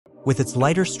With its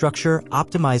lighter structure,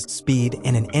 optimized speed,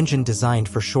 and an engine designed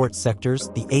for short sectors,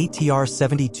 the ATR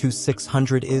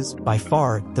 72-600 is, by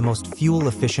far, the most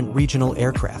fuel-efficient regional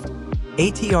aircraft.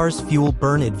 ATR's fuel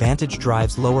burn advantage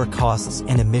drives lower costs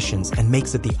and emissions and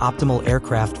makes it the optimal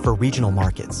aircraft for regional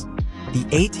markets. The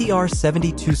ATR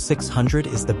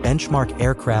 72-600 is the benchmark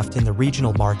aircraft in the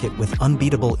regional market with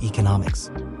unbeatable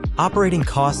economics. Operating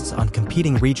costs on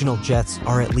competing regional jets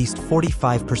are at least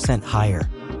 45% higher.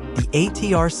 The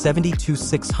ATR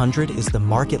 72-600 is the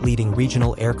market-leading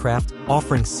regional aircraft,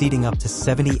 offering seating up to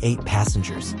 78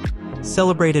 passengers.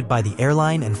 Celebrated by the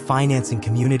airline and financing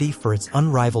community for its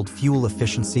unrivaled fuel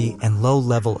efficiency and low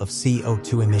level of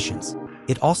CO2 emissions.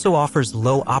 It also offers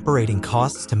low operating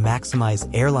costs to maximize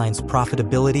airlines'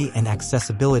 profitability and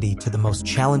accessibility to the most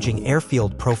challenging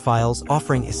airfield profiles,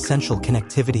 offering essential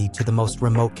connectivity to the most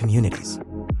remote communities.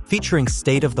 Featuring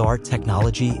state-of-the-art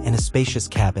technology and a spacious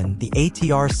cabin, the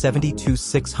ATR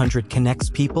 72-600 connects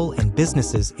people and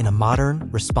businesses in a modern,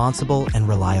 responsible, and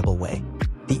reliable way.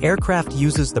 The aircraft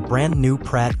uses the brand-new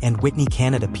Pratt & Whitney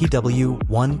Canada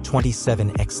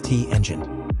PW127XT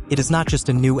engine. It is not just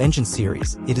a new engine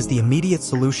series, it is the immediate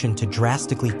solution to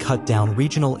drastically cut down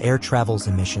regional air travel's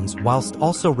emissions whilst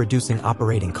also reducing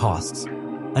operating costs.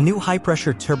 A new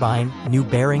high-pressure turbine, new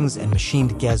bearings, and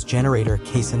machined gas generator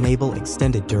case enable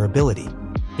extended durability.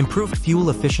 Improved fuel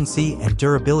efficiency and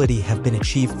durability have been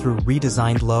achieved through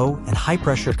redesigned low and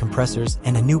high-pressure compressors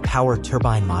and a new power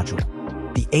turbine module.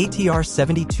 The ATR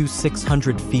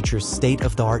 72-600 features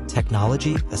state-of-the-art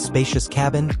technology, a spacious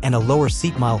cabin, and a lower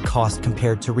seat-mile cost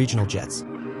compared to regional jets.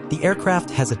 The aircraft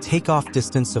has a takeoff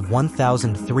distance of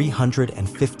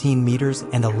 1,315 meters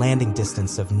and a landing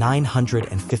distance of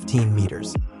 915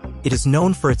 meters. It is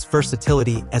known for its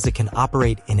versatility as it can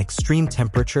operate in extreme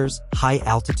temperatures, high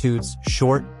altitudes,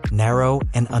 short, narrow,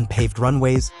 and unpaved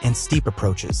runways, and steep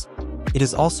approaches. It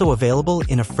is also available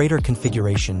in a freighter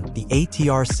configuration, the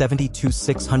ATR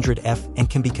 72-600F, and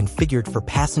can be configured for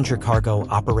passenger cargo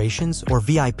operations or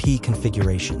VIP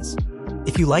configurations.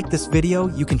 If you like this video,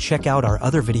 you can check out our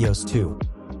other videos too.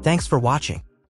 Thanks for watching.